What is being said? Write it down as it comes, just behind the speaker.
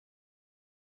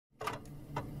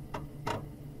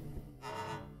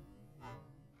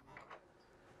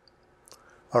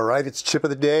All right, it's chip of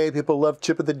the day. People love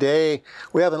chip of the day.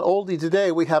 We have an oldie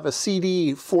today. We have a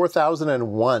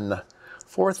CD4001.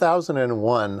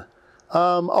 4001.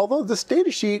 Although this data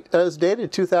sheet is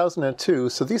dated 2002,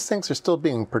 so these things are still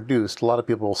being produced. A lot of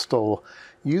people still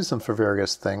use them for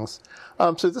various things.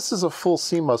 So this is a full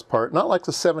CMOS part, not like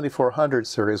the 7400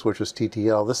 series, which was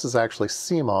TTL. This is actually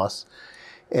CMOS,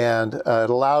 and it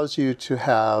allows you to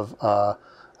have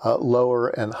lower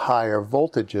and higher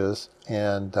voltages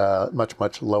and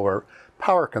much lower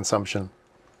power consumption.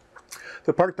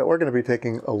 The part that we're going to be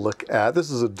taking a look at, this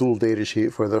is a dual data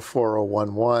sheet for the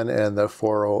 4011 and the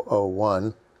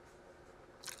 4001.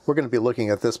 We're going to be looking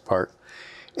at this part.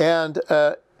 And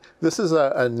this is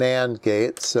a NAND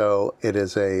gate, so it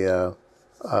is a,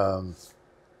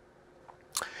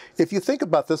 if you think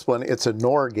about this one, it's a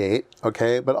NOR gate,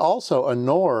 okay, but also a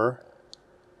NOR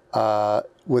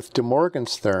with De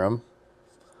Morgan's theorem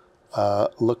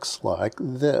looks like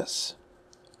this.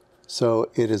 So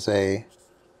it is a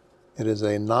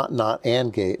not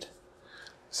AND gate.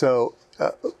 So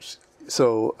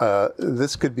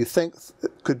this could be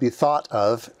thought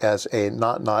of as a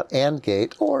not AND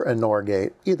gate or a NOR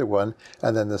gate, either one.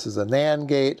 And then this is a NAND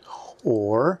gate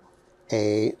or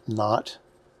a not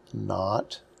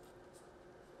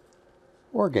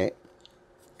OR gate.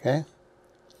 Okay.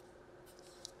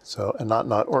 So a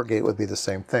not OR gate would be the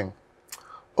same thing.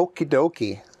 Okie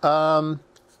dokie.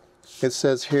 It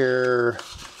says here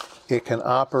it can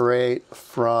operate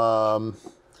from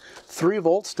 3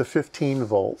 volts to 15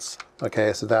 volts.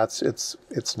 Okay, so that's its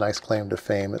nice claim to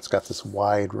fame. It's got this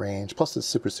wide range, plus it's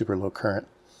super low current.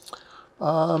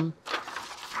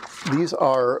 These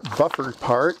are buffered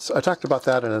parts. I talked about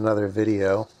that in another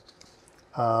video.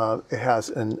 It has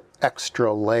an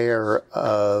extra layer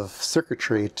of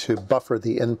circuitry to buffer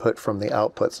the input from the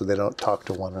output so they don't talk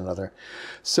to one another.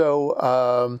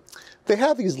 So they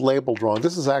have these labeled wrong.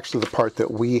 This is actually the part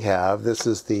that we have. This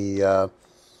is the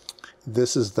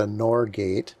NOR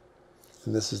gate,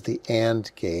 and this is the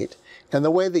AND gate. And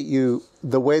the way that you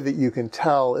can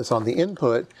tell is on the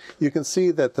input. You can see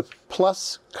that the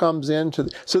plus comes into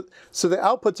so the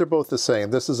outputs are both the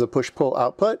same. This is a push-pull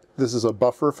output. This is a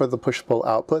buffer for the push-pull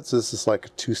outputs. This is like a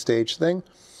 2-stage thing,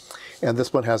 and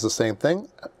this one has the same thing.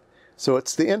 So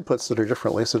it's the inputs that are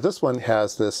differently. So this one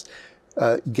has this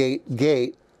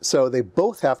gate. So they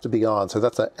both have to be on. So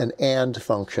that's an AND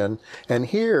function. And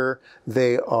here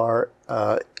they are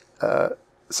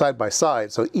side by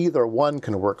side. So either one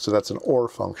can work. So that's an OR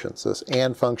function. So this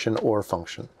AND function, OR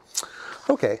function.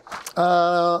 Okay.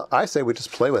 I say we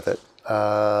just play with it.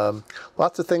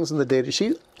 Lots of things in the data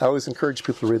sheet. I always encourage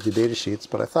people to read the data sheets,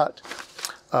 but I thought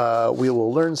we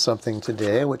will learn something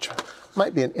today, which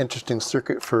might be an interesting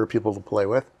circuit for people to play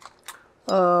with.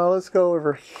 Let's go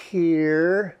over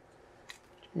here.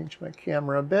 Change my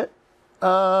camera a bit.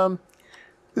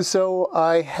 So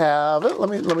I have,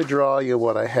 let me draw you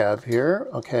what I have here.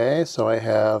 Okay, so I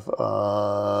have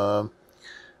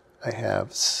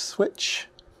switch.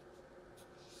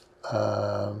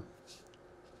 I'll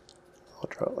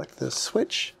draw it like this,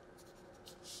 switch.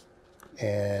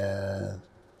 And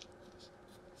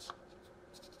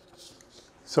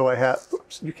so I have,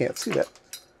 oops, you can't see that.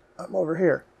 I'm over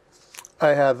here. I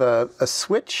have a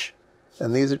switch.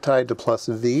 And these are tied to plus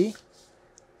V.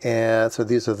 And so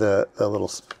these are the little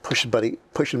push and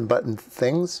button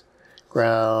things,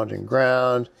 ground and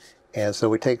ground. And so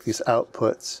we take these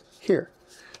outputs here.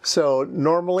 So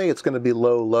normally it's going to be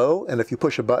low, and if you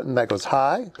push a button, that goes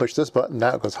high. Push this button,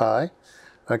 that goes high.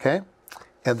 Okay?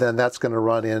 And then that's going to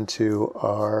run into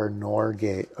our NOR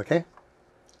gate. Okay?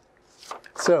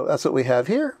 So that's what we have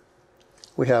here.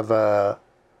 We have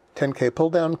 10K pull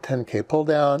down, 10K pull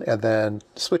down, and then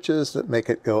switches that make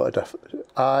it go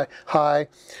high.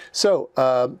 So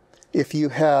if you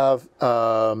have,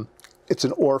 it's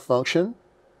an OR function.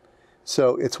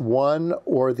 So it's one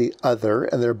or the other,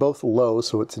 and they're both low,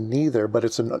 so it's neither, but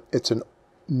it's an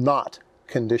NOT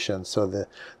condition. So the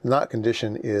NOT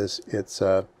condition is, it's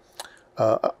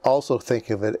also think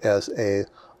of it as a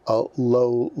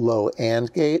low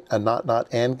AND gate, a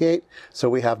not AND gate. So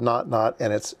we have not,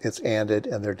 and it's ANDed,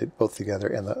 and they're both together,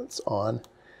 and that's on.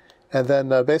 And then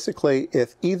basically,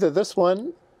 if either this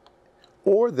one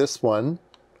or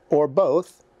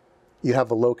both, you have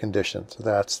a low condition. So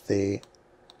that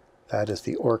is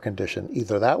the OR condition.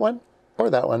 Either that one, or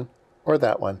that one, or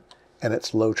that one, and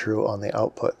it's low true on the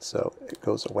output, so it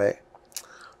goes away.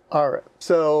 All right,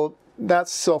 so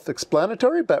that's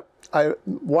self-explanatory, but I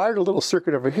wired a little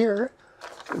circuit over here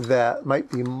that might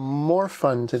be more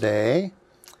fun today.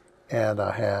 And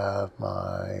I have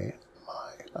my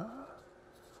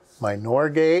NOR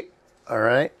gate, all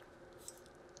right?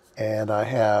 And I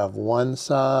have one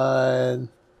side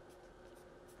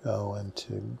going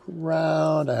to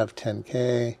ground. I have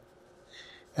 10K.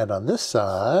 And on this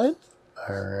side,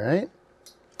 all right,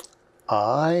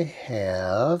 I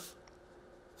have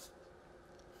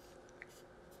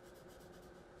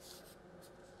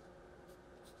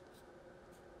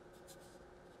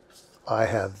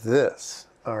this,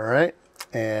 all right,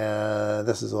 and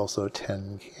this is also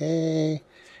 10K,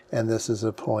 and this is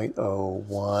a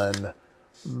 0.01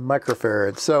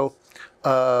 microfarad. So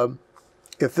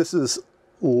if this is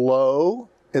low,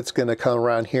 it's going to come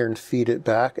around here and feed it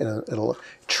back, and it'll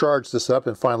charge this up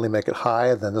and finally make it high,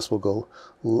 and then this will go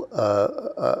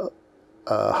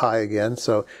high again.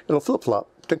 So it'll flip-flop,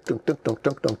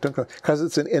 because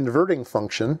it's an inverting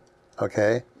function,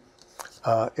 okay?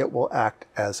 It will act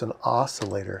as an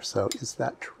oscillator. So is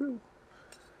that true?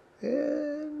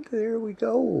 And there we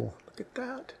go. Look at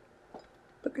that.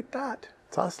 Look at that.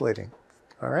 It's oscillating.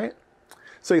 All right.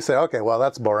 So you say, okay, well,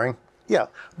 that's boring. Yeah,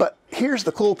 but here's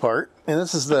the cool part, and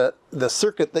this is the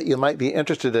circuit that you might be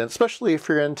interested in, especially if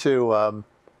you're into,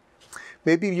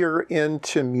 maybe you're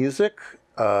into music,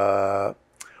 or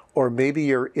maybe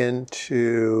you're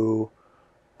into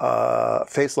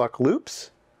phase lock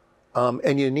loops.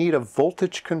 And you need a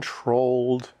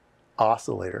voltage-controlled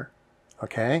oscillator,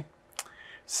 okay?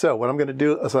 So what I'm going to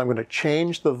do is I'm going to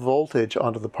change the voltage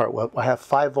onto the part. Well, I have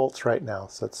 5 volts right now,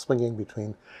 so it's swinging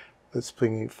 5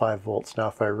 volts. Now,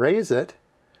 if I raise it,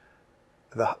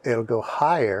 it'll go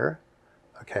higher,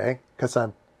 okay? Because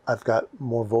I've got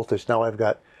more voltage. Now I've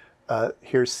got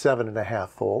here's 7.5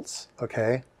 volts,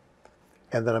 okay?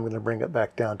 And then I'm going to bring it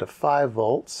back down to 5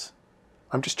 volts.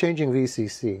 I'm just changing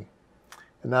VCC.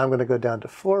 And now I'm going to go down to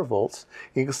 4 volts.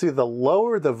 You can see the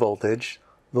lower the voltage,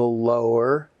 the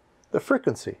lower the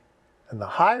frequency. And the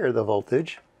higher the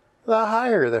voltage, the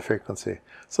higher the frequency.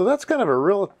 So that's kind of a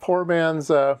real poor man's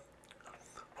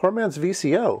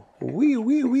VCO. Wee,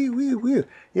 wee, wee, wee, wee.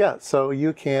 Yeah, so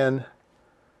you can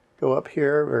go up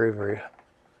here, very, very,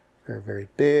 very, very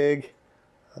big.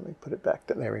 Let me put it back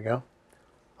down. There we go.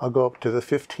 I'll go up to the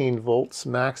 15 volts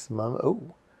maximum.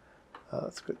 Oh.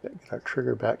 Let's get our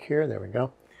trigger back here. There we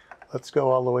go. Let's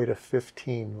go all the way to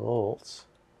 15 volts.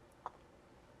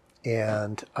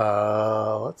 And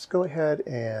let's go ahead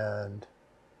and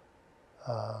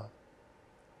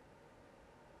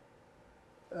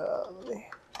let me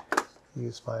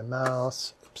use my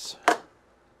mouse. Oops.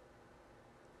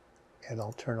 And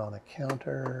I'll turn on a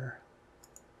counter.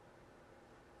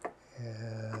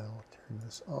 And we'll turn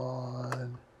this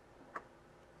on.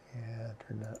 And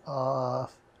turn that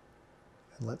off.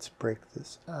 Let's break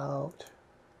this out,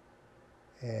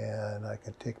 and I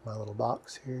can take my little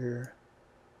box here.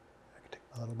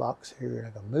 And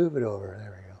I can move it over.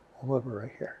 There we go. We'll move it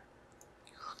right here.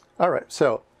 All right,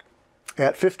 so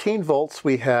at 15 volts,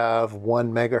 we have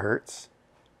 1 megahertz.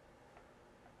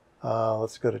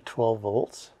 Let's go to 12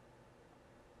 volts.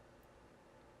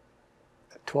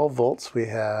 At 12 volts, we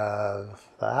have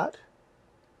that.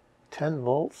 10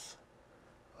 volts,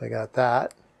 we got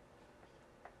that.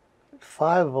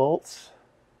 5 volts,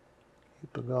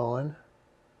 keep it going.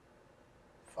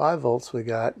 5 volts, we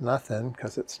got nothing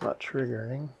because it's not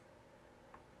triggering.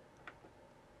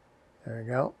 There we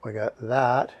go, we got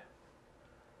that.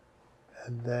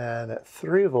 And then at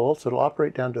 3 volts, it'll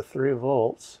operate down to 3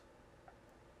 volts.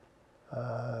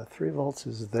 3 volts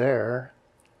is there.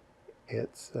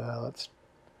 It's, let's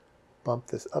bump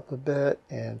this up a bit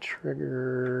and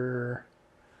trigger.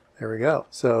 There we go.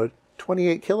 So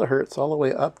 28 kilohertz all the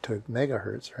way up to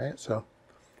megahertz, right? So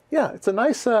yeah, it's a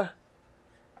nice,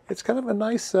 it's kind of a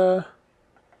nice VCO.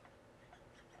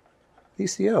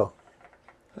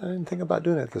 I didn't think about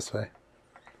doing it this way.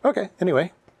 Okay,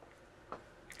 anyway.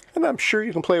 And I'm sure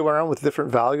you can play around with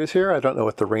different values here. I don't know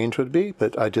what the range would be,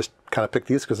 but I just kind of picked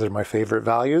these because they're my favorite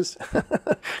values,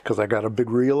 because I got a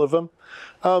big reel of them.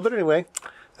 But anyway,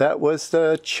 that was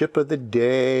the chip of the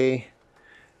day,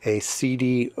 a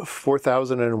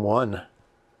CD4001.